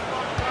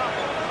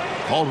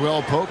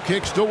 Caldwell Pope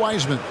kicks to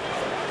Wiseman.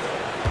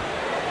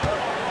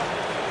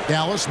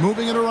 Dallas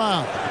moving it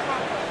around.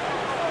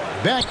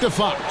 Back to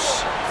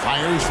Fox.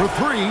 Fires for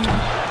 3.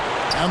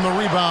 And the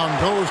rebound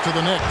goes to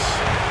the Knicks.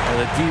 Well,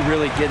 the D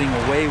really getting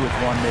away with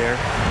one there.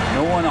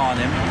 No one on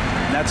him.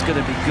 And that's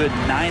going to be good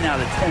 9 out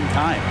of 10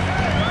 times.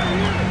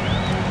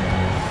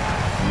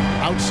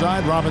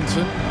 Outside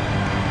Robinson.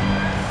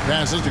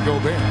 Passes to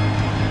Gobert.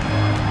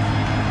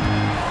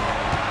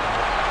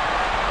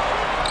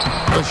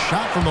 The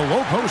shot from the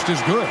low post is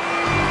good.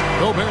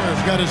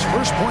 Gobert's got his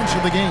first points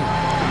of the game.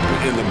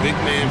 And the big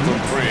man from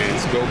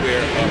France,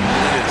 Gobert, up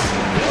this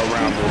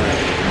around the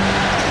rim.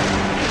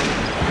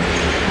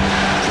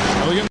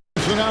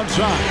 Williamson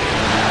outside.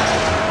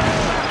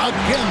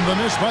 Again, the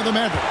miss by the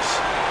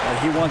Mavericks.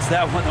 He wants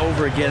that one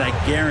over again. I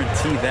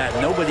guarantee that.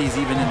 Nobody's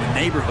even in the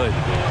neighborhood.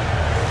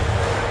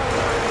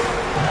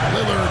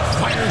 Lillard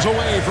fires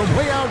away from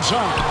way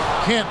outside.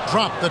 Can't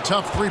drop the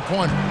tough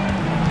three-pointer.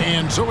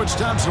 And so it's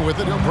Thompson with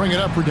it. He'll bring it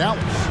up for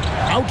Dallas.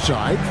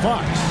 Outside,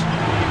 Fox.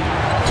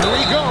 Here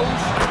he goes.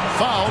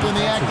 Fouled in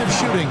the act of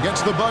shooting.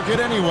 Gets the bucket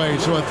anyway,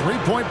 so a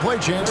three-point play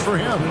chance for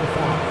him.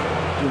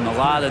 Doing a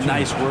lot of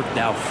nice work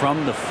now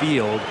from the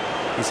field.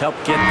 He's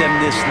helped get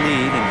them this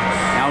lead, and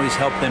now he's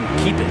helped them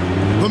keep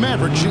it. The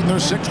Mavericks shooting their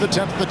 6th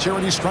attempt at the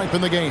charity stripe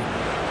in the game.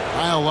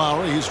 Kyle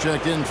Lowry, he's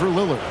checked in for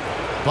Lillard.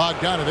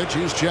 Bogdanovich,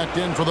 he's checked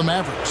in for the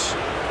Mavericks.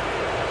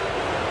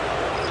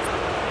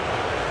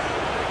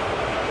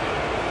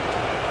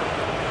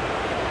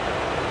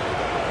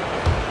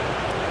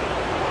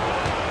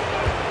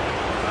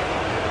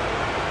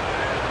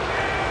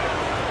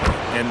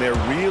 And they're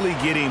really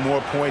getting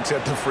more points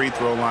at the free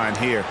throw line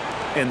here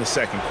in the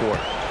second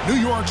quarter. New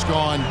York's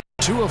gone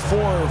 2 of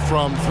 4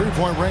 from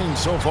three-point range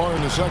so far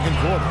in the second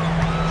quarter.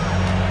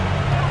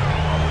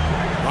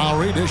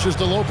 Lowry dishes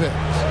to Lopez.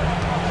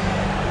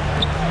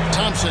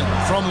 Thompson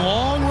from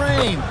long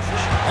range.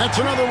 That's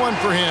another one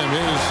for him.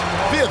 His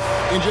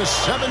 5th in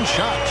just 7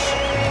 shots.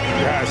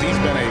 Guys, he's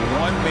been a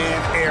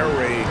one-man air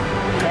raid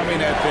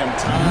coming at them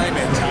time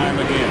and time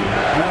again.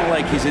 Kind of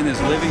like he's in his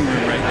living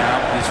room right now.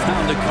 He's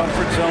found a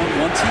comfort zone.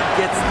 Once he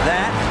gets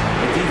that,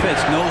 the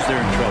defense knows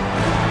they're in trouble.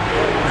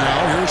 Now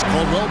here's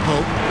Caldwell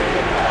Pope.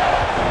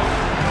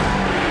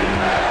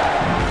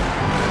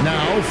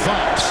 Now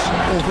Fox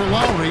over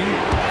Lowry,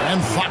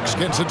 and Fox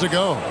gets it to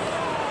go.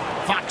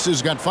 Fox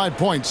has got 5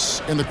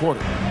 points in the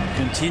quarter.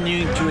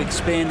 Continuing to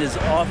expand his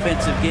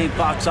offensive game.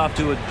 Fox off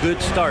to a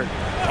good start.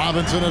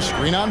 Robinson a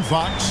screen on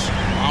Fox.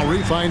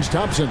 Lowry finds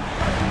Thompson.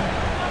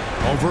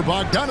 Over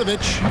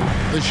Bogdanovich.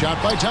 The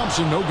shot by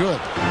Thompson, no good.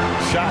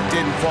 Shot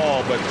didn't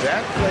fall, but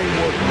that play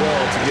worked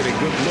well to get a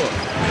good look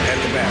at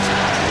the basket.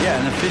 Yeah,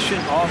 an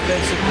efficient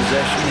offensive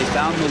possession. They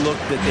found the look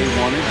that they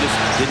wanted, just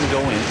didn't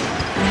go in.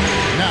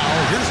 Now,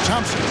 here's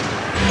Thompson.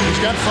 He's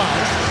got 5.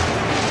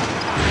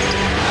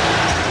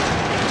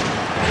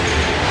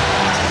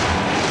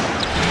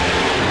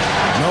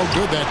 No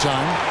good that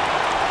time.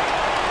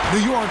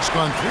 New York's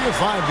gone 3 of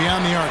 5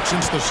 beyond the arc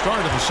since the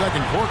start of the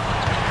second quarter.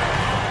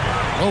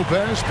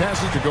 Lopez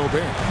passes to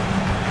Gobert.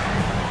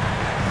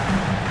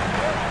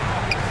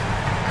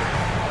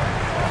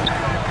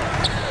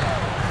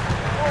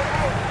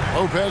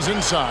 Lopez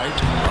inside,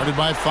 guarded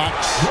by Fox.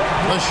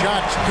 The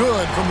shot's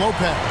good from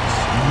Lopez.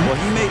 Well,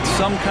 he made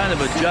some kind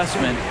of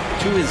adjustment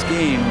to his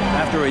game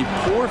after a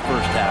poor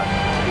first half.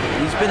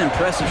 He's been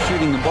impressive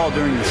shooting the ball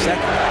during the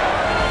second.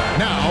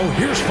 Now,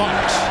 here's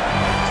Fox.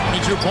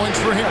 22 points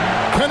for him.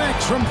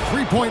 Connects from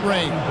three-point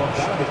range.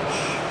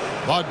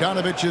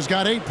 Bogdanovic has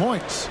got 8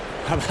 points.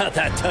 How about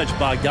that touch,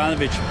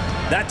 Bogdanovic?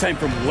 That time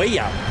from way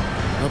out.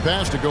 The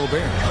pass to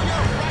Gobert.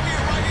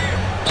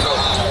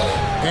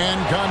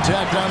 And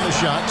contact on the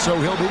shot, so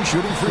he'll be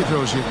shooting free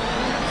throws here.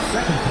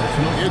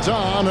 It's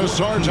on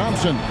Ausar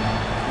Thompson.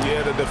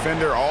 Yeah, the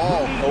defender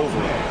all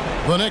over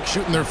him. The Knicks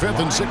shooting their 5th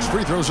and 6th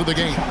free throws of the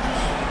game.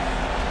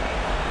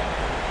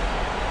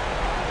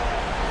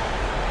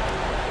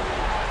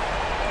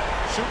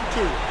 Shoot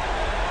 2.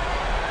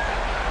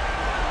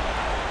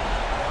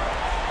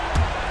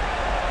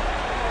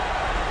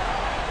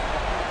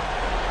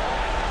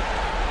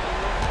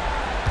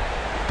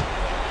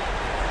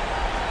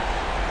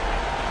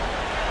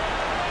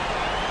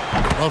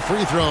 A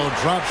free throw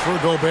drops for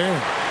Gobert.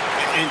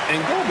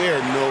 And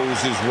Gobert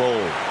knows his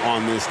role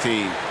on this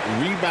team.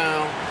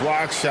 Rebound,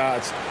 block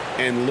shots,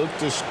 and look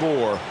to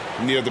score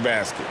near the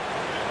basket.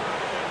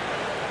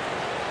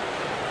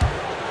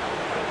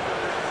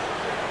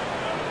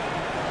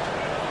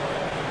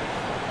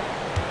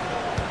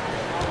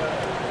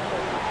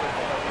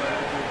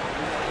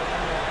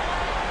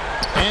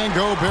 And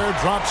Gobert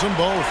drops them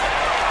both.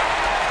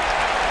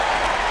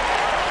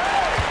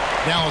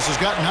 Dallas has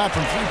gotten hot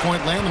from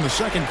three-point land in the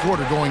second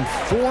quarter, going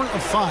 4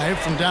 of 5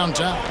 from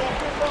downtown.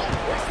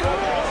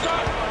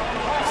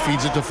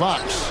 Feeds it to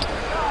Fox.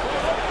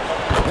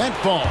 That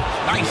ball.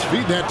 Nice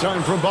feed that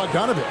time from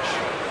Bogdanovic.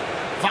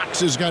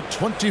 Fox has got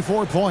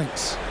 24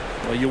 points.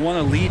 Well, you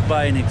want to lead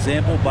by an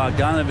example.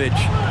 Bogdanovic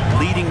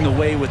leading the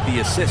way with the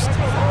assist.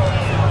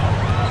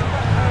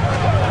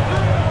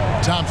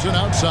 Thompson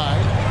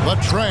outside.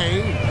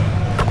 Latrey.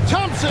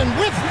 Thompson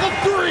with the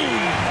 3.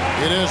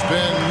 It has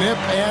been nip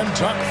and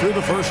tuck through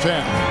the first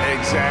half.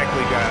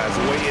 Exactly, guys.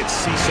 The way it's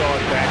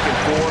seesawed back and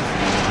forth,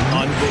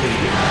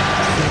 unbelievable.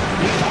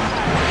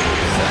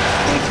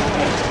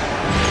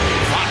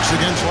 Fox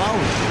against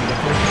Lowry.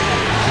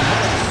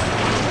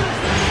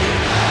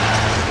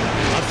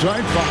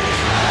 Outside Fox.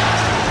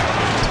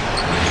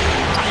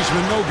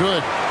 Heisman no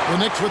good. The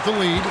Knicks with the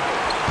lead.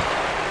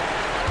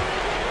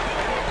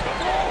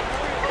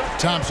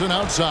 Thompson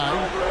outside.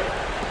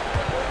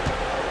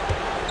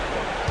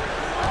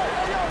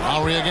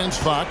 Lowry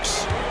against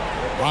Fox.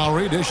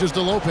 Lowry dishes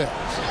to Lopez.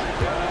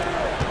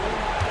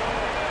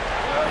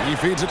 He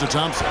feeds it to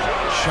Thompson.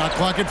 Shot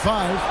clock at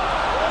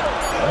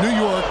 5. New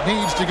York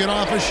needs to get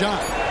off a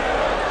shot.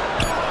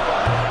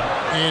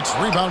 It's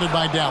rebounded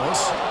by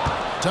Dallas.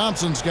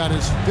 Thompson's got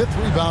his 5th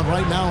rebound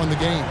right now in the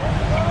game.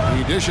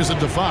 He dishes it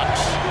to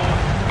Fox.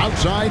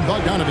 Outside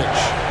Bogdanovic.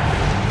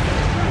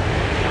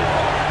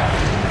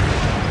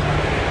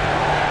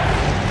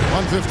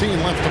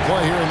 1:15 left to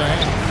play here in the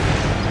half.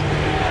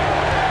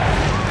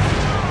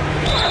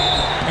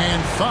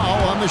 And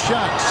foul on the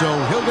shot, so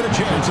he'll get a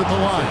chance at the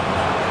line.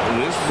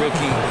 This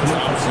rookie,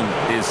 Thompson,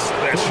 is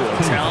special.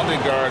 A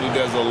talented guard who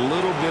does a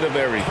little bit of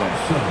everything.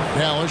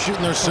 Dallas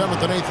shooting their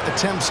 7th and 8th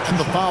attempts at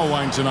the foul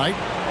line tonight.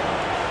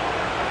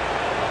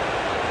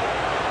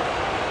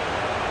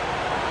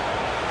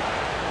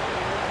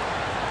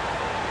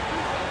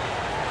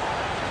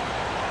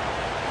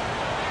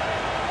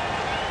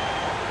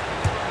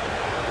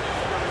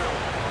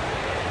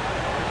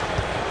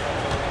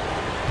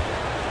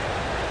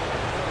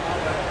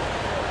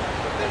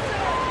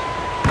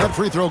 That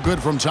free throw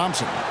good from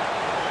Thompson.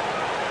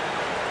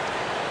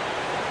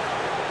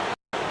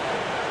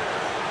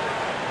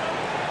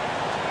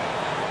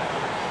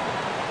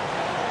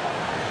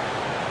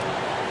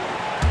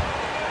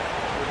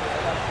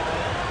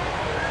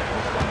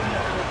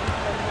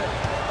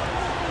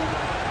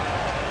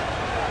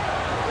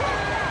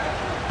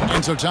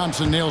 And so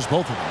Thompson nails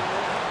both of them.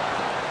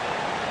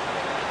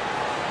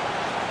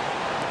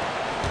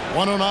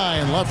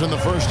 1:09 left in the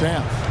first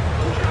half.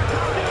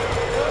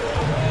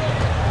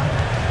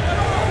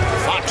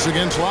 Fox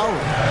against Lowry.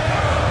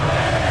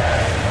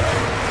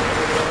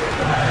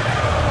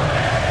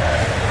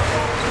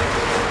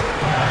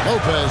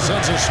 Lopez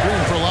sets a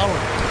screen for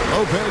Lowry.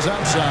 Lopez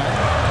outside.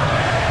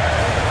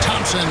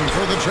 Thompson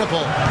for the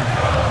triple.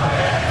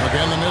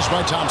 Again, the miss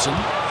by Thompson.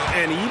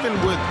 And even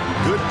with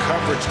good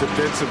coverage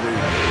defensively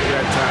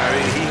that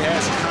time, he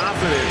has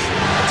confidence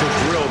to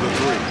drill the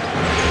 3.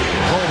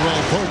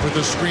 Caldwell Pope with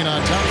the screen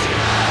on Thompson.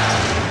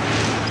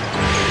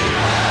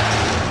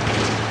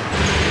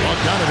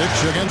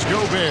 Bogdanovic against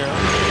Gobert.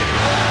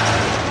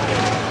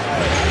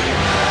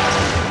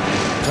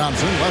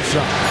 Thompson left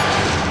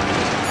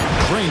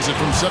side. Drains it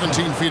from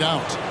 17 feet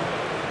out.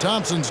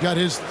 Thompson's got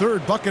his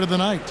 3rd bucket of the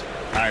night.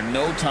 I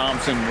know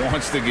Thompson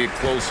wants to get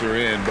closer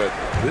in, but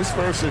this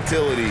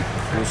versatility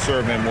will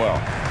serve him well.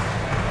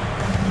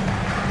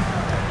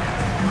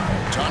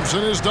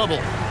 Thompson is double.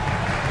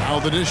 Now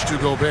the dish to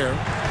Gobert.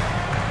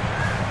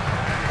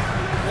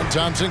 And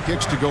Thompson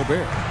kicks to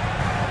Gobert.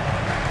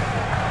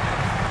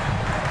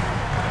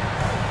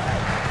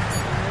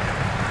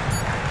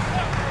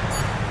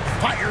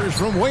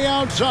 fires from way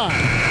outside.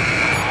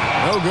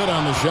 No good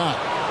on the shot.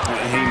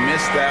 He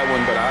missed that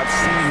one, but I've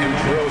seen him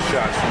drill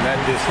shots from that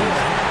distance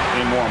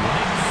in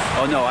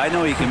warm-up. Oh, no, I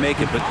know he can make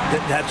it, but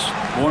that's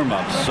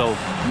warm-up. So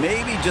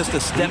maybe just a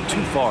step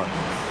too far.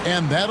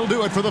 And that'll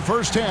do it for the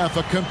first half.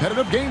 A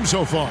competitive game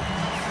so far.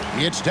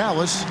 It's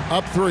Dallas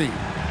up 3.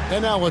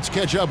 And now let's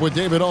catch up with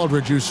David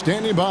Aldridge, who's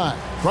standing by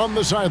from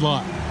the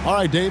sideline. All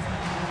right, Dave.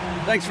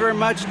 Thanks very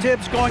much.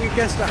 Tibbs going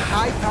against a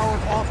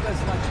high-powered offense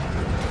like